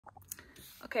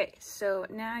Okay, so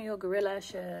now your gorilla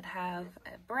should have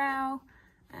a brow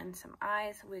and some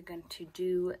eyes. We're going to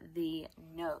do the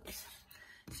nose.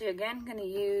 So you're again going to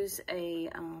use a,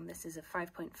 this is a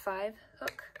 5.5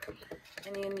 hook,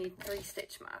 and you need 3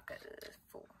 stitch markers,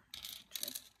 4,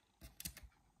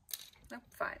 nope,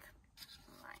 5.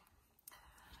 Right.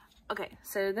 Okay,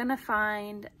 so you're going to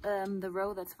find the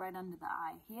row that's right under the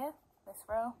eye here, this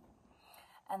row,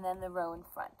 and then the row in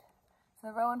front. So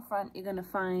the row in front, you're going to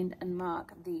find and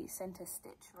mark the center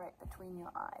stitch right between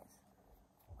your eyes,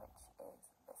 which is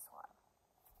this one.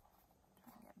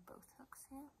 Try and get both hooks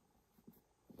here.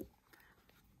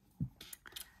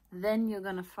 Then you're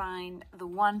going to find the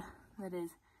one that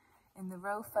is in the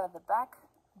row further back,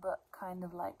 but kind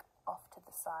of like off to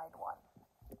the side one,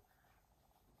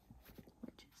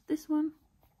 which is this one.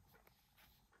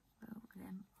 So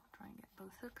again, I'll try and get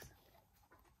both hooks.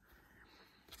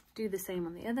 Do the same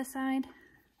on the other side.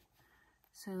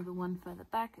 So the one further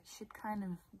back, it should kind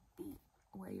of be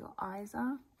where your eyes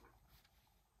are.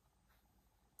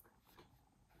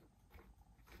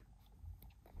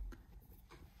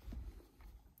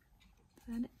 Is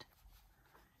that it?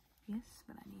 Yes,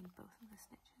 but I need both of the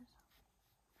stitches.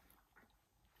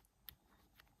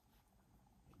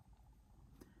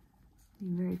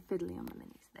 Being very fiddly on the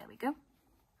minis. There we go.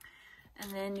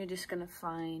 And then you're just going to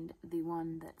find the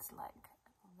one that's like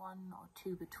 1 or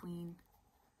 2 between,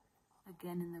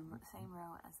 again in the same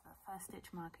row as the first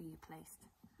stitch marker you placed,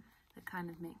 that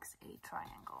kind of makes a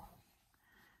triangle.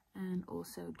 And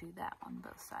also do that on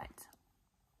both sides.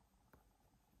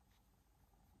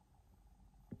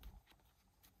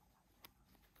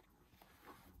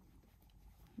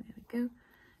 There we go.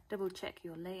 Double check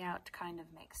your layout kind of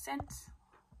makes sense.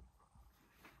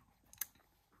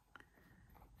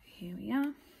 Here we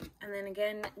are. And then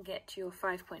again, get your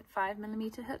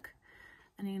 5.5mm hook,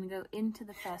 and you're going to go into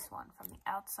the first one from the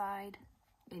outside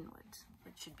inwards,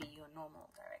 which should be your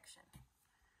normal direction.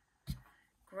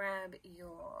 Grab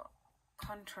your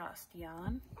contrast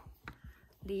yarn,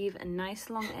 leave a nice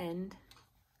long end,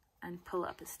 and pull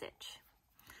up a stitch.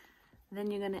 Then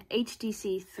you're going to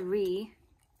HDC 3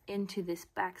 into this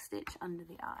back stitch under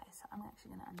the eye. So I'm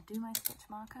actually going to undo my stitch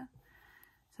marker.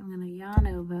 So I'm going to yarn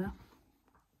over,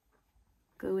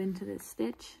 go into this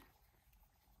stitch,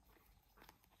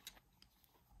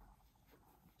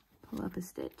 pull up a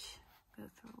stitch, go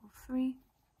through all 3,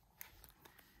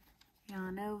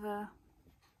 yarn over,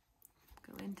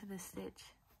 go into the stitch,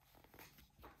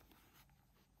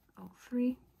 all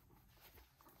 3,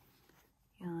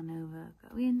 yarn over,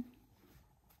 go in,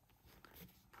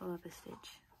 pull up a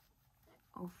stitch,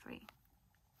 all 3.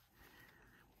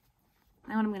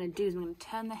 Now what I'm going to do is I'm going to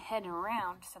turn the head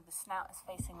around so the snout is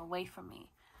facing away from me.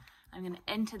 I'm going to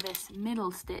enter this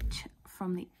middle stitch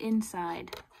from the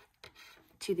inside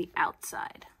to the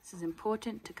outside. This is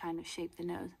important to kind of shape the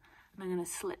nose. And I'm going to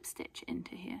slip stitch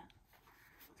into here.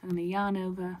 So I'm going to yarn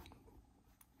over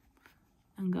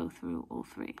and go through all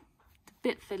 3. It's a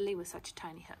bit fiddly with such a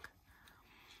tiny hook.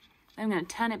 Then I'm going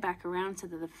to turn it back around so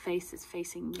that the face is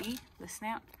facing me, the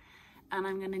snout. And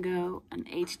I'm going to go and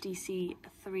HDC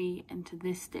 3 into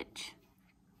this stitch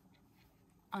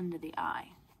under the eye.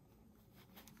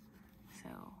 So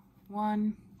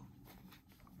 1,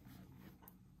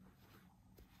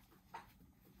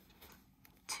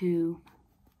 2,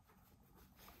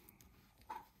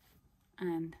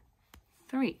 and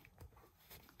 3.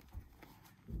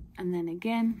 And then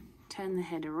again, turn the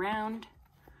head around,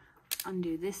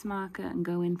 undo this marker and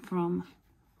go in from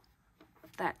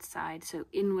that side, so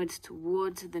inwards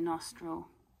towards the nostril,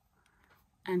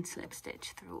 and slip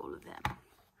stitch through all of them.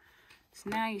 So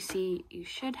now you see you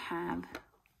should have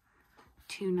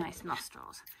 2 nice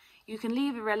nostrils. You can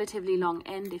leave a relatively long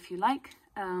end if you like,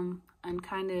 and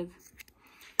kind of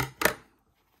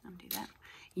undo that.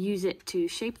 Use it to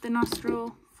shape the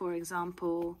nostril. For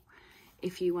example,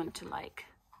 if you want to like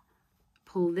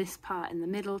pull this part in the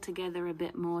middle together a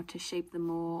bit more to shape them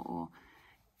more, or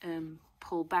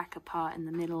pull back a part in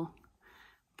the middle,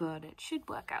 but it should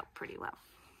work out pretty well.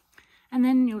 And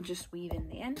then you'll just weave in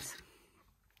the ends.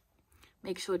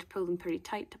 Make sure to pull them pretty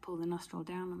tight to pull the nostril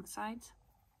down on the sides.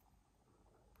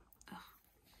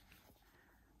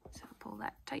 So pull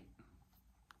that tight.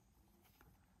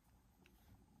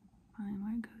 Find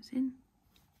where it goes in.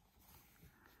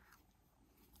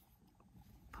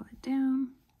 Pull it down.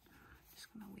 Just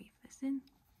gonna weave this in.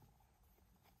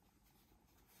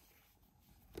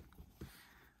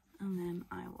 And then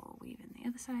I will weave in the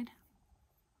other side.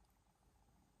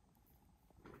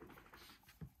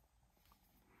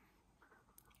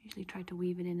 Usually try to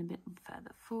weave it in a bit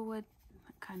further forward.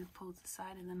 That kind of pulls the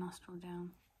side of the nostril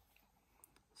down.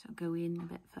 So go in a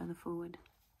bit further forward.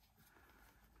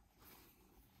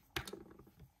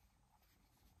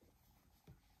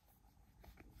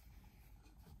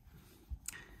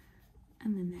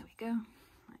 And then there we go,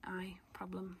 my eye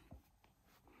problem.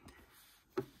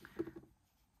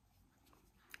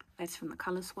 That's from the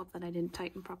color swap that I didn't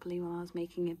tighten properly while I was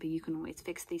making it, but you can always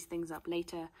fix these things up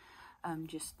later,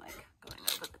 just like going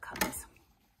over the colors.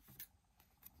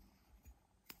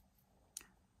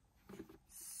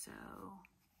 So,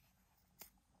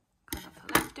 cut off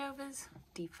the leftovers,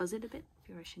 defuzz it a bit if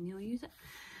you're a chenille user,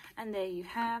 and there you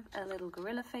have a little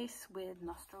gorilla face with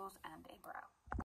nostrils and a brow.